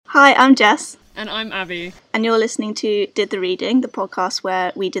Hi, I'm Jess. And I'm Abby. And you're listening to Did the Reading, the podcast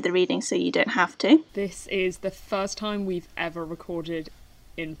where we did the reading so you don't have to. This is the first time we've ever recorded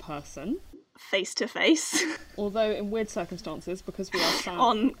in person. Face to face. Although in weird circumstances, because we are sat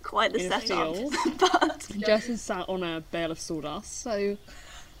on quite the setup. But Jess is sat on a bale of sawdust, so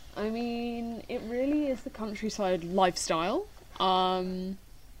I mean, it really is the countryside lifestyle.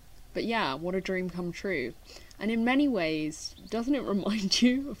 But yeah, what a dream come true. And in many ways, doesn't it remind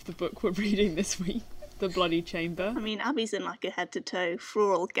you of the book we're reading this week, The Bloody Chamber? I mean, Abby's in like a head-to-toe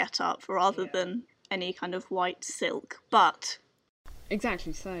floral get-up rather than any kind of white silk, but...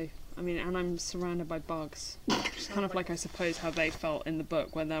 Exactly so. I mean, and I'm surrounded by bugs. It's kind of like, I suppose, how they felt in the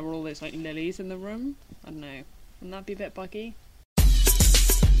book when there were all those, like, lilies in the room. I don't know. Wouldn't that be a bit buggy?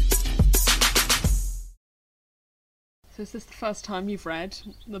 So is this the first time you've read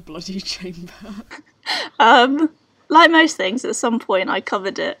The Bloody Chamber? Like most things, at some point I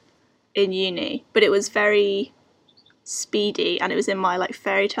covered it in uni, but it was very speedy and it was in my like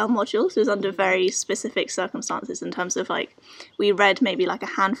fairy tale module, so it was under very specific circumstances in terms of like we read maybe like a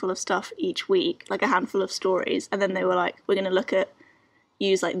handful of stuff each week, like a handful of stories, and then they were like, we're going to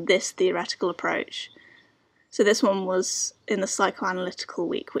use like this theoretical approach. So this one was in the psychoanalytical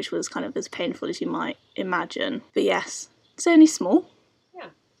week, which was kind of as painful as you might imagine. But yes, it's only small. Yeah.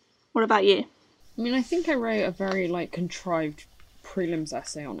 What about you? I mean, I think I wrote a very, like, contrived prelims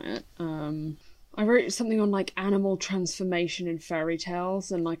essay on it. I wrote something on, like, animal transformation in fairy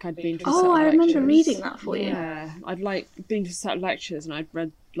tales, and, like, I'd been to a set of lectures. I remember reading that for you. Yeah, I'd, like, been to a set of lectures, and I'd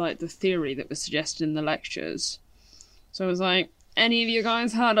read, like, the theory that was suggested in the lectures. So I was like, any of you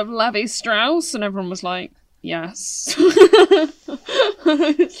guys heard of Levi-Strauss? And everyone was like, yes.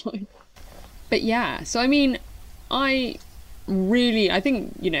 But yeah, so I mean, I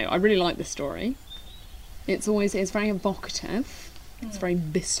think, you know, I really like the story. It's very evocative. It's very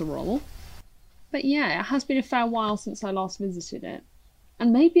visceral. But yeah, it has been a fair while since I last visited it.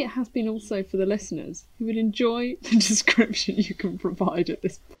 And maybe it has been also for the listeners who would enjoy the description you can provide at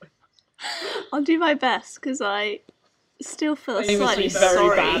this point. I'll do my best, because I still feel slightly very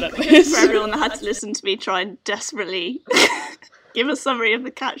sorry bad at this. for everyone that had to listen to me try and desperately give a summary of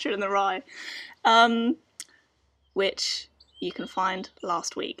The Catcher in the Rye, which you can find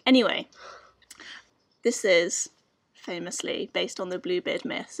last week. Anyway, this is famously based on the Bluebeard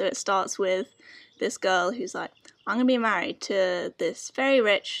myth. So it starts with this girl who's like, I'm going to be married to this very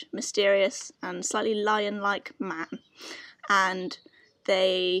rich, mysterious, and slightly lion-like man. And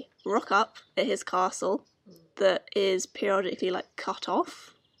they rock up at his castle that is periodically like cut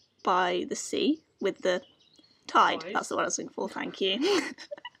off by the sea with the tide. That's the word I was looking for, thank you.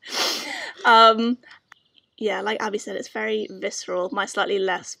 Yeah, like Abby said, it's very visceral. My slightly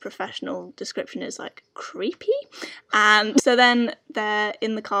less professional description is like creepy. And so then they're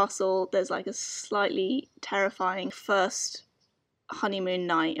in the castle, there's like a slightly terrifying first honeymoon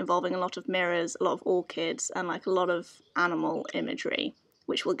night involving a lot of mirrors, a lot of orchids, and like a lot of animal imagery,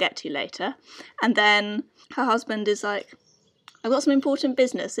 which we'll get to later. And then her husband is like, I've got some important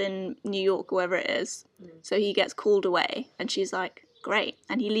business in New York, or wherever it is. So he gets called away, and she's like, great.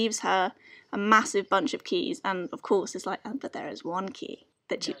 And he leaves her a massive bunch of keys, and of course it's like, but there is one key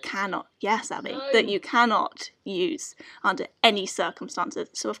that you cannot, yes, Abby, that you cannot use under any circumstances.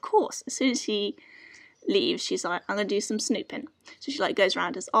 So of course, as soon as he leaves, she's like, I'm going to do some snooping. So she like goes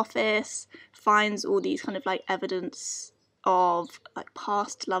around his office, finds all these kind of like evidence of like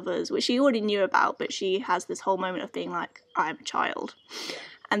past lovers, which she already knew about, but she has this whole moment of being like, I'm a child.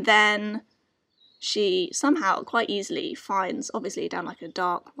 And then she somehow quite easily finds, obviously down like a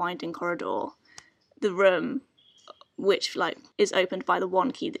dark winding corridor, the room which like is opened by the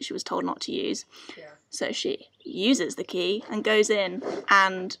one key that she was told not to use. So she uses the key and goes in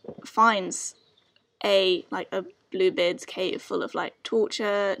and finds a Bluebeard's cave full of like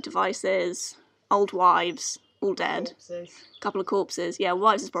torture devices, old wives, all dead. Corpses. Couple of corpses. Yeah,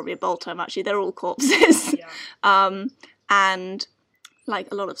 wives is probably a bold term actually. They're all corpses. And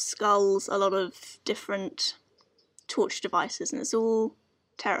like a lot of skulls, a lot of different torture devices, and it's all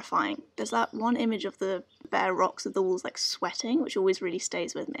terrifying. There's that one image of the bare rocks of the walls like sweating, which always really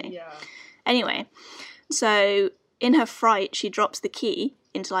stays with me. Anyway, so in her fright, she drops the key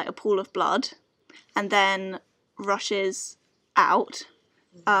into like a pool of blood and then rushes out,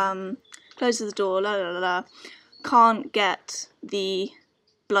 closes the door, can't get the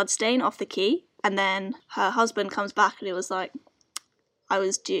blood stain off the key, and then her husband comes back and it was like, I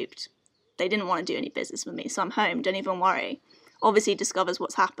was duped. They didn't want to do any business with me, so I'm home, don't even worry. Obviously discovers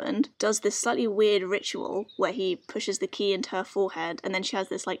what's happened, does this slightly weird ritual where he pushes the key into her forehead, and then she has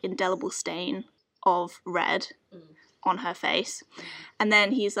this like indelible stain of red. on her face. And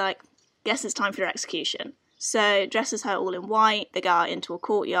then he's like, guess it's time for your execution. So dresses her all in white, they go out into a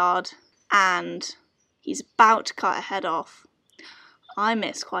courtyard, and he's about to cut her head off. I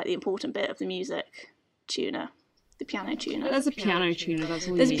missed quite the important bit of the music tuner. The piano tuner. There's a piano tuner, that's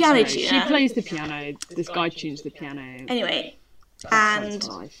all There's you a need piano to know. tuner. She plays the piano, this guy tunes the piano. Anyway, and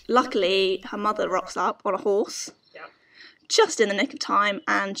luckily her mother rocks up on a horse just in the nick of time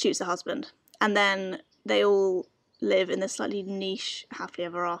and shoots her husband. And then they all live in this slightly niche happily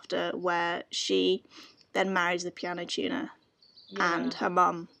ever after where she then marries the piano tuner and her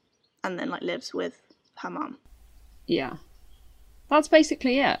mum, and then like lives with her mum. Yeah. That's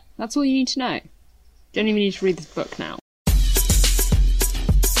basically it. That's all you need to know. Don't even need to read this book now.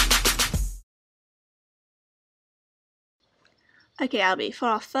 Okay, Albie, for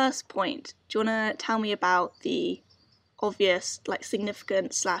our first point, do you want to tell me about the obvious, like,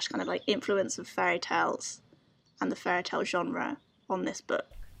 significant / kind of like influence of fairy tales and the fairy tale genre on this book?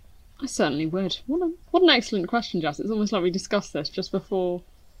 I certainly would. What an excellent question, Jess. It's almost like we discussed this just before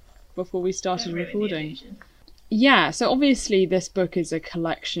we started recording. Yeah, so obviously this book is a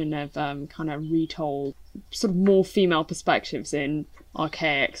collection of kind of retold, sort of more female perspectives in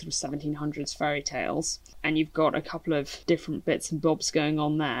archaic sort of 1700s fairy tales. And you've got a couple of different bits and bobs going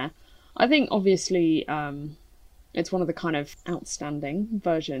on there. I think obviously it's one of the kind of outstanding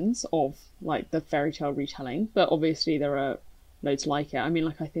versions of like the fairy tale retelling, but obviously there are loads like it. I mean,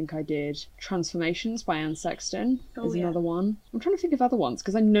 like, I think I did Transformations by Anne Sexton is another one. I'm trying to think of other ones,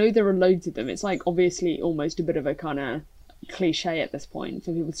 because I know there are loads of them. It's, like, obviously almost a bit of a kind of cliche at this point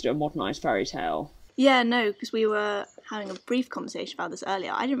for people to do a modernised fairy tale. Yeah, no, because we were having a brief conversation about this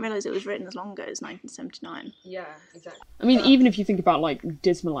earlier. I didn't realise it was written as long ago as 1979. Yeah, exactly. I mean, even if you think about, like,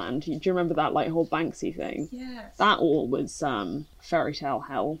 Dismaland, do you remember that, like, whole Banksy thing? Yeah. That all was fairy tale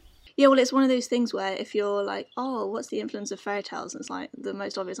hell. Yeah, well, it's one of those things where if you're like, oh, what's the influence of fairy tales? And it's like, the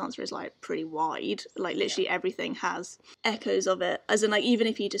most obvious answer is like pretty wide. Like literally everything has echoes of it. As in like, even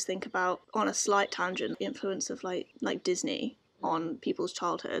if you just think about, on a slight tangent, the influence of like Disney on people's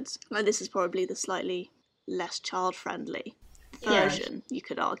childhoods. Like this is probably the slightly less child-friendly version, you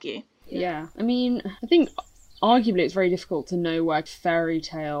could argue. Yeah. I mean, I think arguably it's very difficult to know where fairy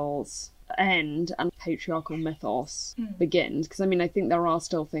tales end and patriarchal mythos begins, because I mean I think there are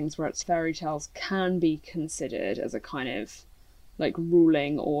still things where it's fairy tales can be considered as a kind of like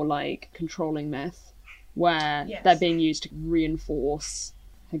ruling or like controlling myth where they're being used to reinforce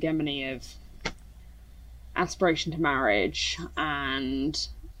hegemony of aspiration to marriage and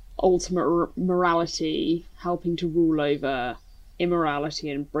ultimate morality, helping to rule over immorality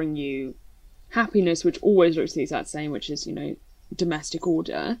and bring you happiness, which always looks the exact same, which is, you know, domestic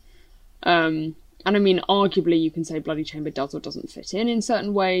order. And I mean, arguably you can say Bloody Chamber does or doesn't fit in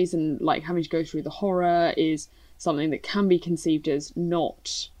certain ways, and like having to go through the horror is something that can be conceived as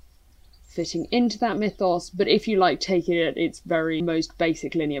not fitting into that mythos, but if you like take it at its very most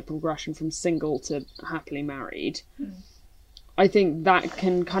basic linear progression from single to happily married, I think that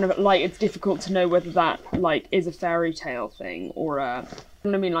can kind of like, it's difficult to know whether that like is a fairy tale thing or a, I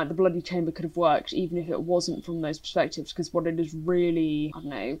mean, like the Bloody Chamber could have worked even if it wasn't from those perspectives, because what it is really, I don't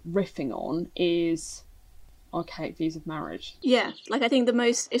know, riffing on is archaic views of marriage. Yeah, like I think the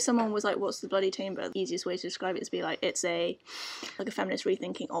most, if someone was like, what's the Bloody Chamber, the easiest way to describe it is to be like, it's a feminist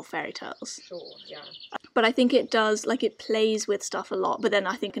rethinking of fairy tales. Sure, yeah. But I think it does, like it plays with stuff a lot, but then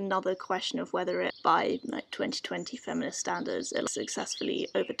I think another question of whether it, by like 2020 feminist standards, it successfully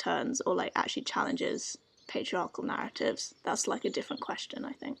overturns or like actually challenges patriarchal narratives, that's like a different question,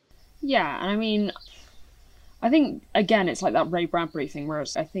 I think. Yeah, and I mean, I think, again, it's like that Ray Bradbury thing,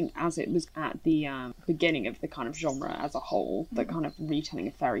 whereas I think as it was at the beginning of the kind of genre as a whole, the kind of retelling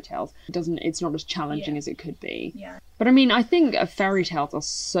of fairy tales, it's not as challenging as it could be. Yeah. But I mean, I think fairy tales are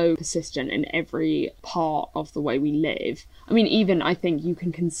so persistent in every part of the way we live. I mean, even I think you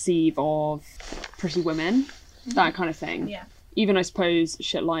can conceive of Pretty Women, that kind of thing. Yeah. Even, I suppose,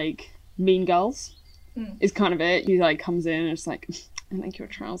 shit like Mean Girls is kind of it. He like comes in and it's like, I like your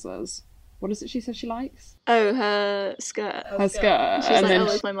trousers. What is it she says she likes? Oh, her skirt. Her skirt. She's and like, then oh,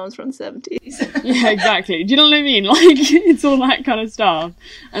 it's my mum's from the 70s. yeah, exactly. Do you know what I mean? Like, it's all that kind of stuff.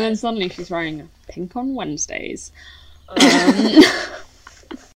 And then suddenly she's wearing pink on Wednesdays.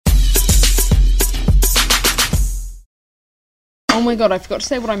 Oh my god, I forgot to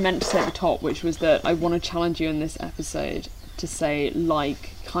say what I meant to say at the top, which was that I want to challenge you in this episode to say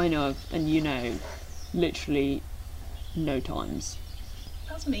like, kind of, and you know, literally no times.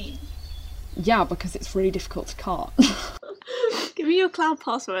 That's mean. Yeah, because it's really difficult to cut. Give me your cloud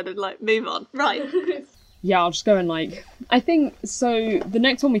password and like move on. Right. Yeah, I'll just go and like, I think, so the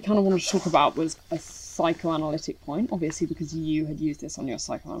next one we kind of wanted to talk about was a psychoanalytic point, obviously because you had used this on your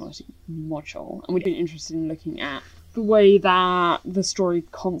psychoanalytic module, and we've been interested in looking at the way that the story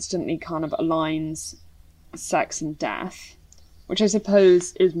constantly kind of aligns sex and death, which I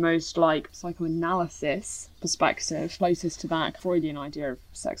suppose is most like psychoanalysis perspective, closest to that Freudian idea of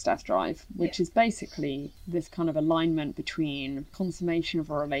sex, death, drive, which is basically this kind of alignment between consummation of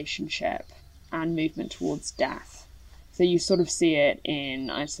a relationship and movement towards death. So you sort of see it in,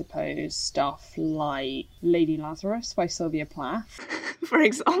 I suppose, stuff like Lady Lazarus by Sylvia Plath. For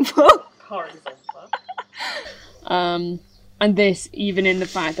example. And this even in the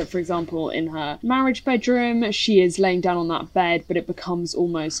fact that, for example, in her marriage bedroom, she is laying down on that bed, but it becomes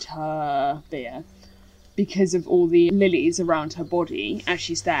almost her fear because of all the lilies around her body as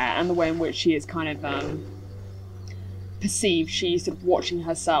she's there, and the way in which she is kind of perceived. She's sort of watching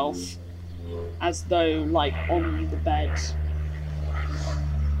herself as though, like, on the bed.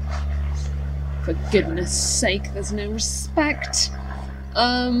 For goodness sake, there's no respect.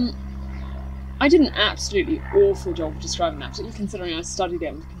 I did an absolutely awful job of describing that, particularly considering I studied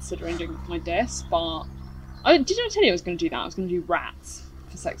it and considering doing it for my diss, but... did I tell you I was going to do that? I was going to do Rats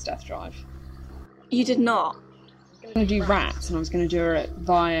for Sex, Death, Drive. You did not? I was going to do Rats, and I was going to do it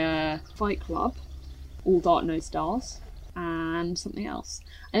via Fight Club, All Dark No Stars, and something else.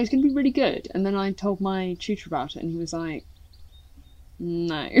 And it was going to be really good, and then I told my tutor about it, and he was like,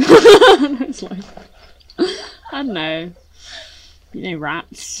 no. And I was like, I don't know.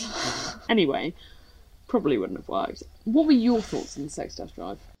 Rats. Anyway, probably wouldn't have worked. What were your thoughts on the Sex, Death,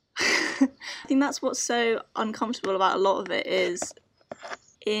 Drive? I think that's what's so uncomfortable about a lot of it is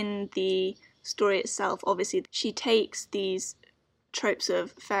in the story itself. Obviously, she takes these tropes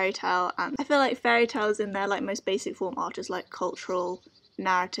of fairy tale, and I feel like fairy tales in their like most basic form are just like cultural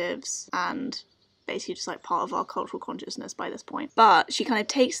narratives and basically just like part of our cultural consciousness by this point. But she kind of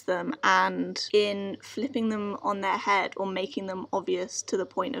takes them and in flipping them on their head or making them obvious to the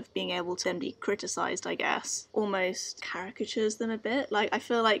point of being able to then be criticised, I guess, almost caricatures them a bit. Like I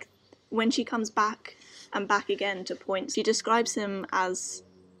feel like when she comes back and back again to points, she describes him as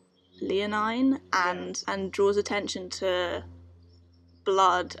leonine and draws attention to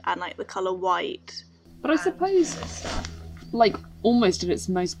blood and like the colour white. But I suppose, like, almost at its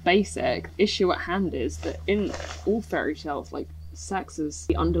most basic, issue at hand is that in all fairy tales, like, sex is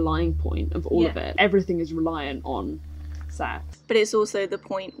the underlying point of all of it. Everything is reliant on sex. But it's also the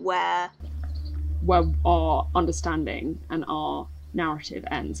point where our understanding and our narrative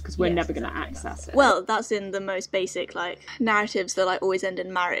ends, because we're never going to access it. Well, that's in the most basic, like, narratives that, like, always end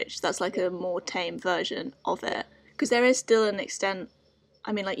in marriage. That's, like, a more tame version of it. Because there is still an extent,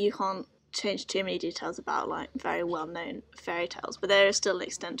 I mean, like, you can't change too many details about like very well known fairy tales, but there is still an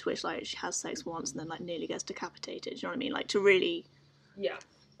extent to which like she has sex once and then like nearly gets decapitated, you know what I mean, like to really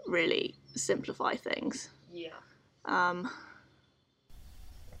simplify things,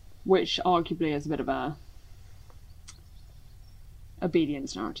 which arguably is a bit of a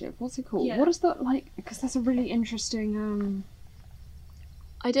obedience narrative. What's it called? What is that like? Because that's a really interesting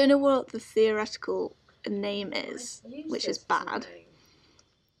I don't know what the theoretical name is, which is bad.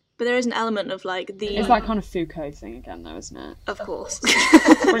 But there is an element of like the... It's that kind of Foucault thing again though, isn't it? Of course.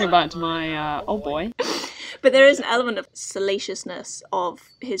 Bring it back to my old boy. But there is an element of salaciousness of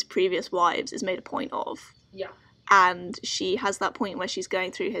his previous wives is made a point of. Yeah. And she has that point where she's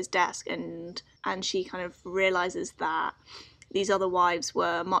going through his desk and she kind of realises that these other wives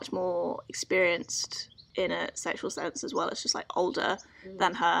were much more experienced in a sexual sense as well as just like older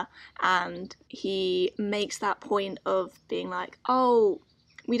than her. And he makes that point of being like, oh,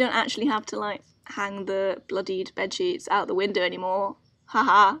 we don't actually have to like hang the bloodied bedsheets out the window anymore,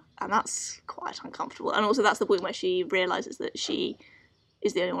 haha. And that's quite uncomfortable. And also that's the point where she realises that she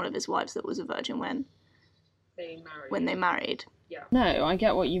is the only one of his wives that was a virgin when they married. Yeah. No, I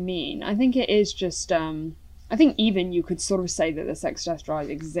get what you mean. I think it is just I think even you could sort of say that the Sex, Death,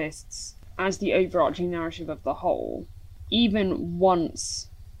 Drive exists as the overarching narrative of the whole, even once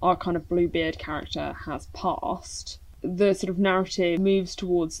our kind of Bluebeard character has passed. The sort of narrative moves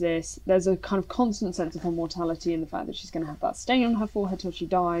towards this. There's a kind of constant sense of her mortality and the fact that she's going to have that stain on her forehead till she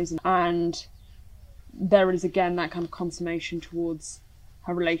dies. And there is again that kind of consummation towards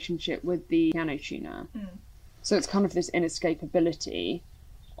her relationship with the piano tuner. So it's kind of this inescapability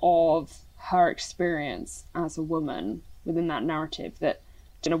of her experience as a woman within that narrative that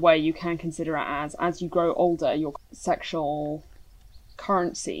in a way you can consider it as you grow older, your sexual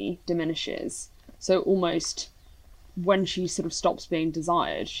currency diminishes. So almost... when she sort of stops being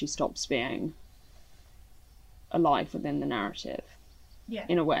desired, she stops being alive within the narrative. Yeah.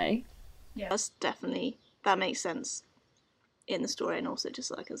 In a way. Yeah. That makes sense in the story and also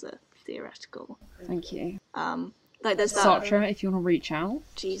just like as a theoretical. Thank you. Like there's that. Sartre, if you want to reach out.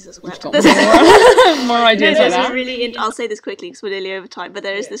 Jesus, We've we're got more ideas like that. I'll say this quickly because we're nearly over time, but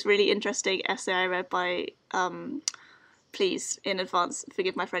there is this really interesting essay I read by, please, in advance,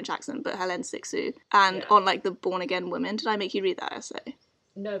 forgive my French accent, but Hélène Cixous, and on like the born again women. Did I make you read that essay?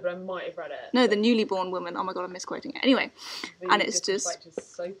 No, but I might have read it. No, the newly born woman. Oh my god, I'm misquoting it. Anyway, and it's just...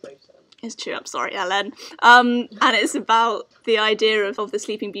 so potent. It's true, I'm sorry, Hélène. And it's about the idea of the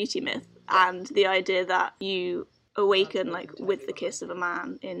Sleeping Beauty myth and the idea that you awaken like with the kiss of a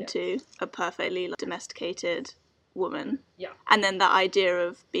man into a perfectly like, domesticated woman. Yeah. And then that idea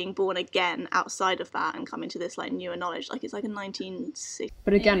of being born again outside of that and coming to this like newer knowledge, like it's like a 1960s.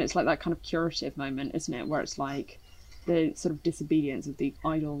 But again, it's like that kind of curative moment, isn't it? Where it's like the sort of disobedience of the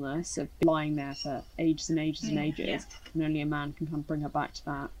idleness of lying there for ages and ages and ages, and only a man can kind of bring her back to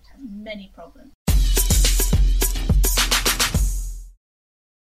that. Many problems.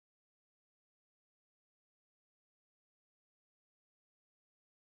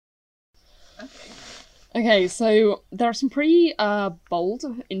 Okay, so there are some pretty bold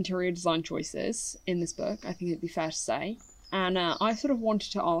interior design choices in this book, I think it'd be fair to say. And I sort of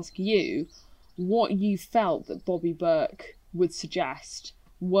wanted to ask you what you felt that Bobby Burke would suggest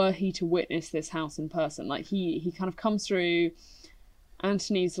were he to witness this house in person. Like, he kind of comes through,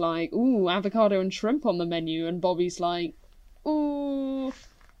 Anthony's like, ooh, avocado and shrimp on the menu, and Bobby's like, ooh,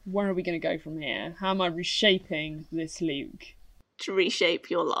 where are we going to go from here? How am I reshaping this Luke? To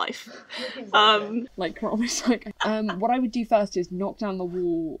reshape your life. Like, promise. Like, what I would do first is knock down the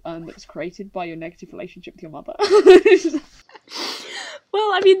wall that was created by your negative relationship with your mother.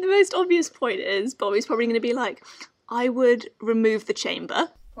 Well, I mean, the most obvious point is Bobby's probably going to be like, I would remove the chamber.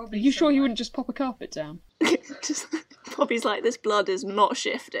 Are you sure you wouldn't just pop a carpet down? Just, Bobby's like, this blood is not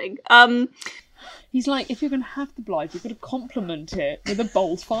shifting. He's like, if you're going to have the blood, you've got to complement it with a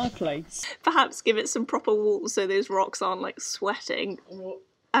bold fireplace. Perhaps give it some proper walls so those rocks aren't, like, sweating.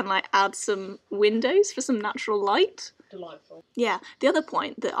 And, like, add some windows for some natural light. Delightful. Yeah. The other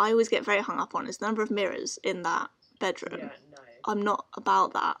point that I always get very hung up on is the number of mirrors in that bedroom. Yeah, no. I'm not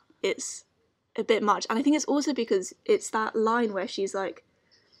about that. It's a bit much. And I think it's also because it's that line where she's, like,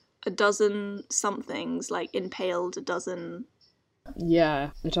 a dozen somethings, like, impaled a dozen... Yeah,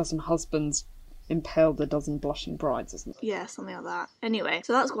 a dozen husbands impaled a dozen blushing brides, isn't it? Yeah, something like that. Anyway,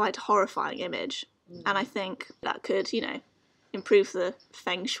 so that's quite a horrifying image. And I think that could, you know, improve the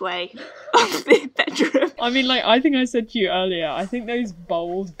feng shui of the bedroom. I mean, like, I think I said to you earlier, I think those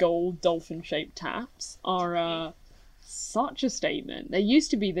bold gold dolphin-shaped taps are such a statement. There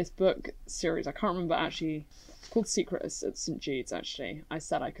used to be this book series, I can't remember actually, it's called Secrets at St. Jude's, actually. I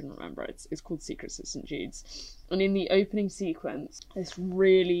said I couldn't remember it. It's called Secrets at St. Jude's. And in the opening sequence, this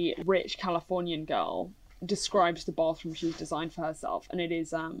really rich Californian girl describes the bathroom she's designed for herself, and it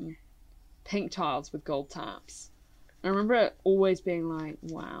is pink tiles with gold taps. I remember it always being like,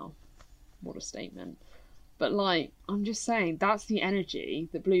 wow, what a statement. But, like, I'm just saying, that's the energy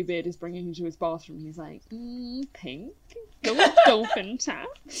that Bluebeard is bringing into his bathroom. He's like, pink, gold dolphin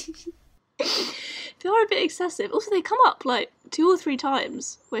taps. They are a bit excessive. Also, they come up, like, 2 or 3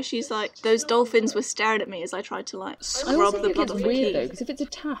 times, where she's like, those dolphins were staring at me as I tried to, like, scrub the blood off It's the weird, though, teeth. because if it's a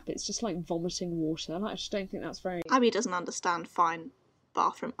tap, it's just, like, vomiting water. Like, I just don't think that's very... Abby doesn't understand fine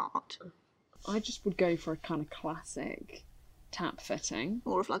bathroom art. I just would go for a kind of classic tap fitting.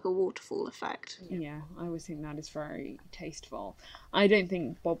 More of, like, a waterfall effect. Yeah, I always think that is very tasteful. I don't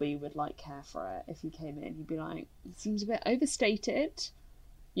think Bobby would, like, care for it if he came in. He'd be like, it seems a bit overstated.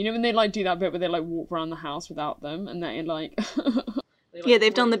 You know when they, like, do that bit where they, like, walk around the house without them, and they're, like... Yeah,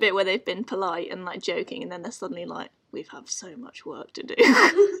 they've done the bit where they've been polite and, like, joking, and then they're suddenly like, we have so much work to do.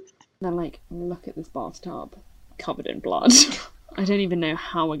 They're like, look at this bathtub, covered in blood. I don't even know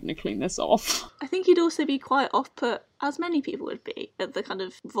how we're going to clean this off. I think he'd also be quite off-put, as many people would be, at the kind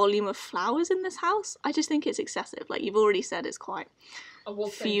of volume of flowers in this house. I just think it's excessive. Like, you've already said, it's quite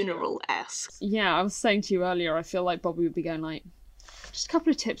funeral-esque. Yeah, I was saying to you earlier, I feel like Bobby would be going like, just a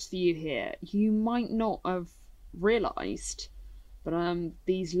couple of tips for you here. You might not have realised, but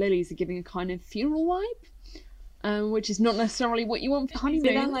these lilies are giving a kind of funeral vibe, which is not necessarily what you want for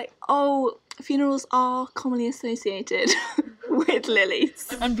honeymoon. They're like, oh, funerals are commonly associated with lilies.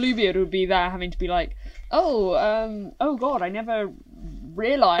 And Bluebeard would be there having to be like, oh god, I never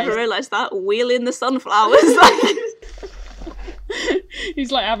realised. I realised that, wheel in the sunflowers.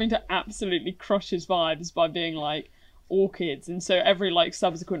 He's like having to absolutely crush his vibes by being like, orchids, and so every like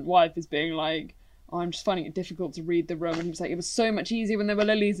subsequent wife is being like, oh, I'm just finding it difficult to read the room, and he was like, it was so much easier when there were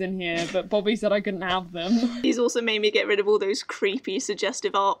lilies in here, but Bobby said I couldn't have them. He's also made me get rid of all those creepy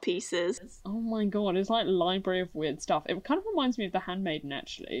suggestive art pieces. Oh my god, it's like Library of Weird Stuff. It kind of reminds me of The Handmaiden,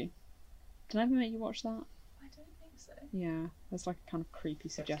 actually. Did I ever make you watch that? I don't think so. Yeah, there's like a kind of creepy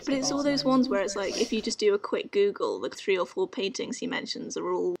suggestion. But it's all those ones where it's like, if you just do a quick Google, the 3 or 4 paintings he mentions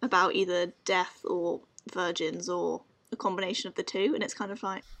are all about either death or virgins or a combination of the two, and it's kind of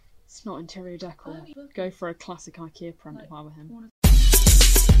like... It's not interior decor. Go for a classic IKEA print if I were him.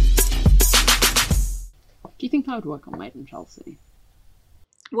 Do you think I would work on Made in Chelsea?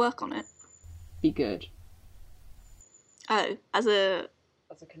 Work on it? Be good. Oh, as a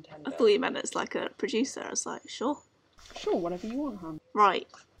contender. I thought you meant it's like a producer. I was like, sure. Sure, whatever you want, Han. Right.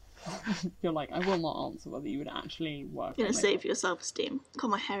 You're like, I will not answer whether you would actually work. You're gonna save your self-esteem. God,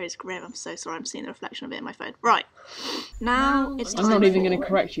 my hair is grim. I'm so sorry. I'm seeing the reflection of it in my phone. Right. Now it's time I'm not even for... going to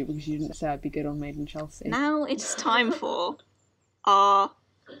correct you because you didn't say I'd be good on Made in Chelsea. Now it's time for our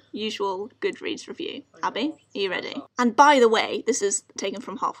usual Goodreads review. Abby, are you ready? And by the way, this is taken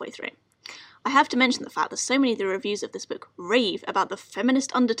from halfway through. I have to mention the fact that so many of the reviews of this book rave about the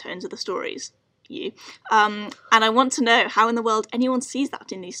feminist undertones of the stories. And I want to know how in the world anyone sees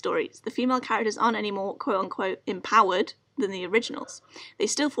that in these stories. The female characters aren't any more quote-unquote empowered than the originals. They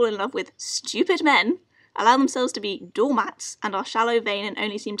still fall in love with stupid men, allow themselves to be doormats, and are shallow, vain, and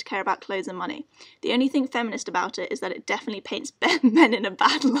only seem to care about clothes and money. The only thing feminist about it is that it definitely paints men in a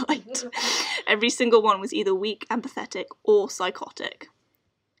bad light. Every single one was either weak, empathetic, or psychotic.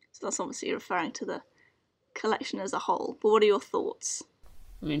 So that's obviously referring to the collection as a whole. But what are your thoughts?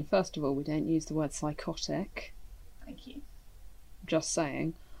 I mean, first of all, we don't use the word psychotic. Thank you. Just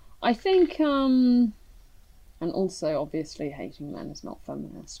saying. I think, and also, obviously, hating men is not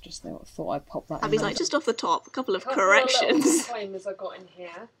feminist. Just thought I'd pop that in. Abby's like, just off the top, a couple of corrections. Disclaimers I got in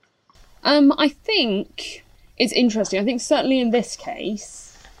here. I think it's interesting. I think certainly in this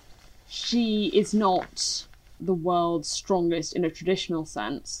case, she is not the world's strongest in a traditional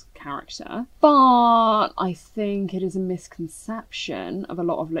sense character, but I think it is a misconception of a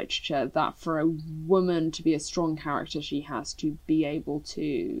lot of literature that for a woman to be a strong character, she has to be able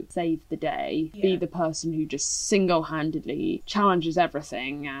to save the day, be the person who just single-handedly challenges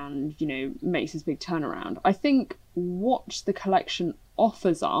everything and, you know, makes this big turnaround. I think what the collection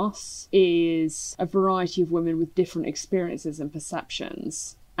offers us is a variety of women with different experiences and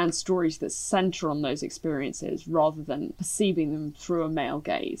perceptions, and stories that centre on those experiences rather than perceiving them through a male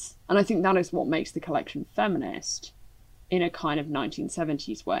gaze. And I think that is what makes the collection feminist in a kind of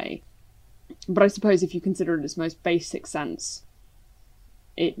 1970s way. But I suppose if you consider it in its most basic sense,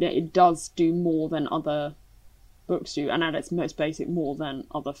 it does do more than other books do, and at its most basic, more than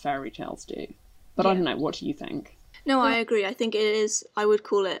other fairy tales do. But I don't know, what do you think? No, I agree. I think it is, I would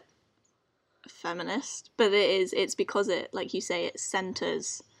call it feminist, but it's because it, like you say, it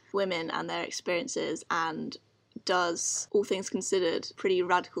centres women and their experiences and does, all things considered, pretty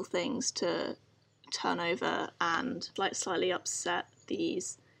radical things to turn over and like slightly upset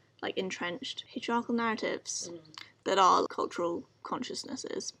these like entrenched patriarchal narratives that are cultural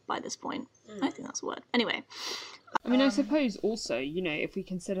consciousnesses by this point. I think that's a word. Anyway. I mean, I suppose also, you know, if we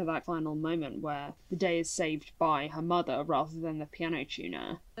consider that final moment where the day is saved by her mother rather than the piano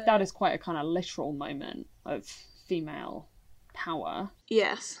tuner, that is quite a kind of literal moment of female power.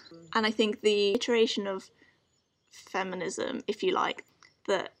 Yes. And I think the iteration of feminism, if you like,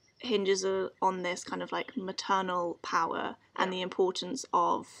 that hinges on this kind of like maternal power and the importance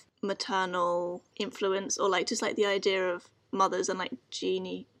of maternal influence, or like just like the idea of mothers and like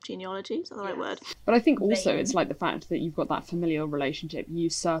genealogy, is that the right word? But I think also it's like the fact that you've got that familial relationship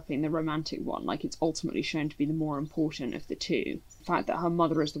usurping the romantic one, like it's ultimately shown to be the more important of the two. The fact that her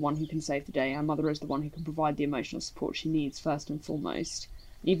mother is the one who can save the day, her mother is the one who can provide the emotional support she needs first and foremost.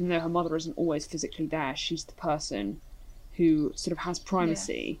 Even though her mother isn't always physically there, she's the person who sort of has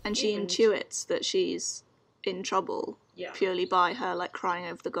primacy. And she intuits that she's in trouble purely by her like crying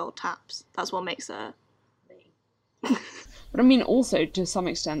over the gold taps. That's what makes her But I mean, also, to some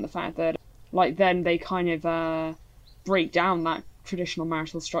extent, the fact that, like, then they kind of break down that traditional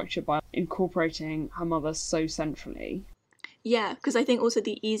marital structure by incorporating her mother so centrally. Yeah, because I think also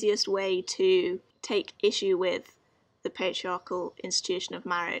the easiest way to take issue with the patriarchal institution of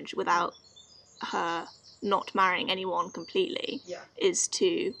marriage without her not marrying anyone completely is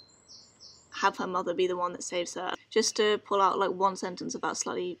to have her mother be the one that saves her. Just to pull out, like, one sentence about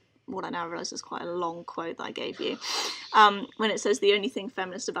slightly... what I now realise is quite a long quote that I gave you. When it says the only thing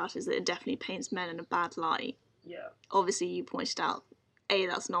feminist about it is that it definitely paints men in a bad light. Yeah. Obviously you pointed out, A,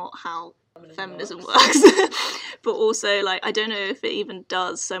 that's not how feminism works. But also, like, I don't know if it even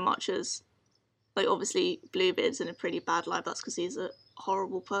does so much as, like, obviously Bluebeard's in a pretty bad light. That's because he's a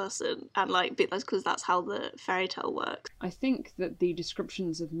horrible person, and like that's because that's how the fairy tale works. I think that the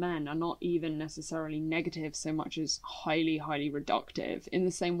descriptions of men are not even necessarily negative so much as highly, highly reductive, in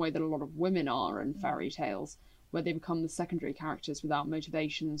the same way that a lot of women are in fairy tales, where they become the secondary characters without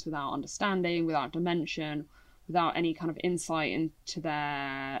motivations, without understanding, without dimension, without any kind of insight into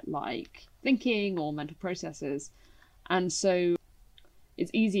their like thinking or mental processes. And so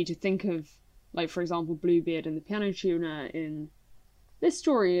it's easy to think of, like, for example, Bluebeard and the piano tuner in this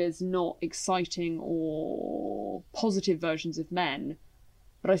story is not exciting or positive versions of men,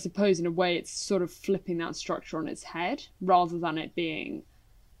 but I suppose in a way it's sort of flipping that structure on its head rather than it being...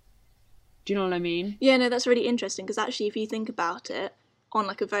 Do you know what I mean? Yeah, no, that's really interesting, because actually if you think about it on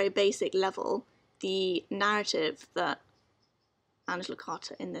like a very basic level, the narrative that Angela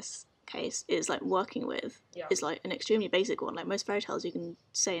Carter in this case is like working with is like an extremely basic one. Like most fairy tales you can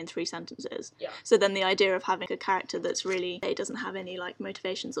say in 3 sentences. So then the idea of having a character that's really, it doesn't have any like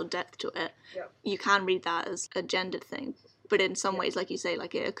motivations or depth to it, you can read that as a gendered thing, but in some ways, like you say,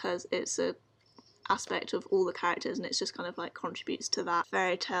 like it occurs, it's a aspect of all the characters, and it's just kind of like contributes to that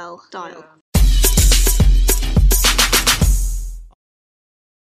fairy tale style.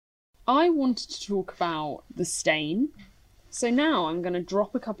 I wanted to talk about The Stain. So now I'm going to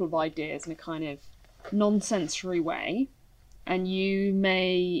drop a couple of ideas in a kind of non-sensory way, and you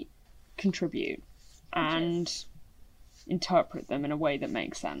may contribute and interpret them in a way that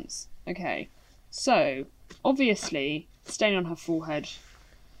makes sense. Okay, so obviously the stain on her forehead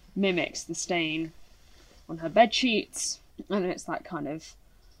mimics the stain on her bed sheets, and it's that kind of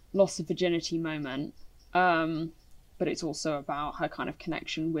loss of virginity moment, but it's also about her kind of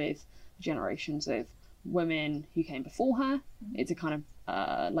connection with generations of women who came before her. It's a kind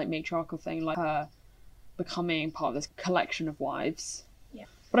of like matriarchal thing, like her becoming part of this collection of wives.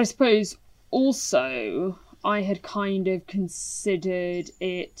 But I suppose also I had kind of considered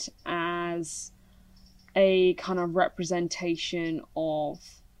it as a kind of representation of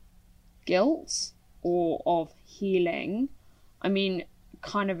guilt or of healing. I mean,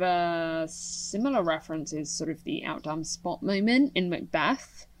 kind of a similar reference is sort of the outdone spot moment in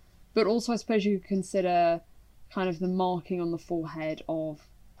Macbeth, but also I suppose you could consider kind of the marking on the forehead of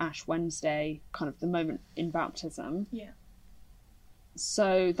Ash Wednesday, kind of the moment in baptism.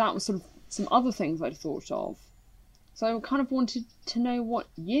 So that was sort of some other things I'd thought of. So I kind of wanted to know what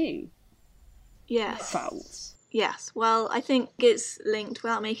you felt. Yes, well, I think it's linked,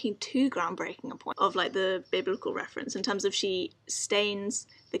 without making too groundbreaking a point, of like the biblical reference in terms of she stains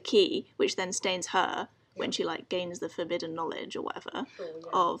the key, which then stains her when she like gains the forbidden knowledge or whatever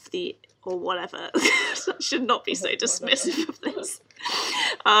of the, or whatever. I should not be so dismissive of this.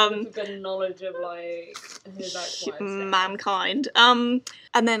 Forbidden knowledge of like mankind. And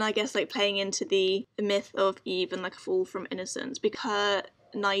then I guess like playing into the myth of Eve and like a fall from innocence, because her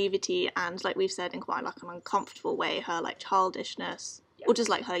naivety and, like we've said, in quite like an uncomfortable way, her like childishness or just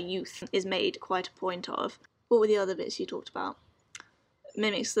like her youth is made quite a point of. What were the other bits you talked about?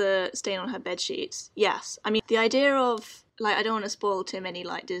 Mimics the stain on her bed sheets. Yes, I mean the idea of, like, I don't want to spoil too many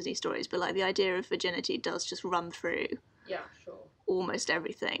like Disney stories, but like the idea of virginity does just run through almost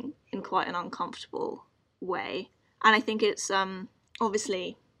everything in quite an uncomfortable way, and I think it's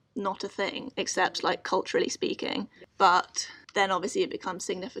obviously not a thing except like culturally speaking, but then obviously it becomes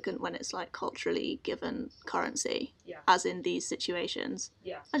significant when it's like culturally given currency, as in these situations.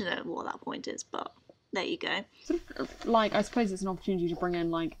 I don't know what that point is, but there you go. Sort of, like, I suppose it's an opportunity to bring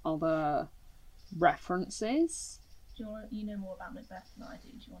in like other references. Do you know more about Macbeth than I do?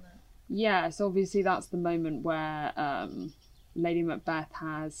 Do you want to? Yeah, so obviously that's the moment where Lady Macbeth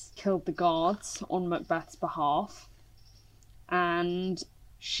has killed the guards on Macbeth's behalf, and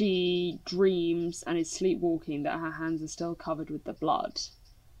she dreams and is sleepwalking that her hands are still covered with the blood,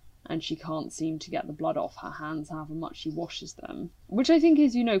 and she can't seem to get the blood off her hands however much she washes them, which I think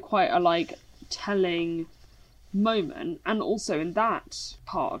is, you know, quite a like telling moment. And also in that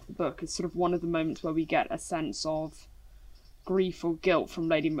part of the book is sort of one of the moments where we get a sense of grief or guilt from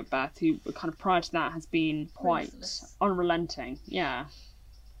Lady Macbeth, who kind of prior to that has been quite unrelenting,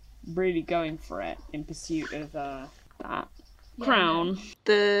 really going for it in pursuit of that crown.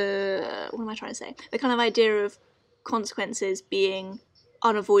 What am I trying to say? The kind of idea of consequences being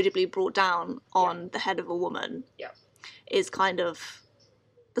unavoidably brought down on the head of a woman is kind of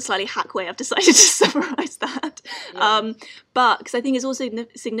the slightly hack way I've decided to summarise that. But because I think it's also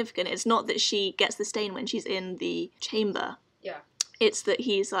significant, it's not that she gets the stain when she's in the chamber. It's that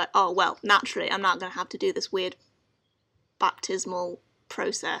he's like, oh, well, naturally, I'm not going to have to do this weird baptismal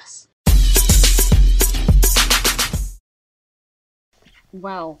process.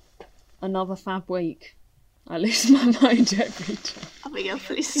 Well, another fab week. I lose my mind every time. Abigail,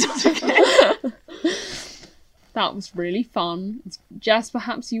 please start again. That was really fun. Jess,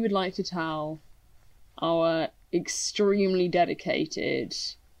 perhaps you would like to tell our extremely dedicated,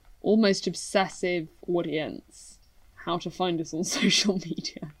 almost obsessive audience how to find us on social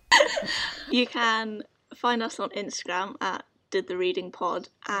media. You can find us on Instagram at didthereadingpod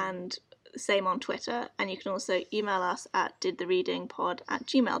and same on Twitter, and you can also email us at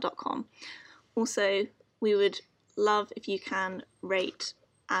didthereadingpod@gmail.com. Also, we would love if you can rate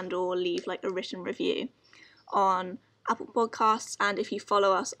and or leave like a written review on Apple Podcasts, and if you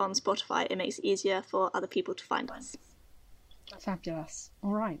follow us on Spotify, it makes it easier for other people to find us. Fabulous.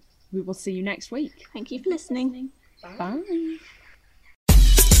 All right. We will see you next week. Thank you for listening. Bye.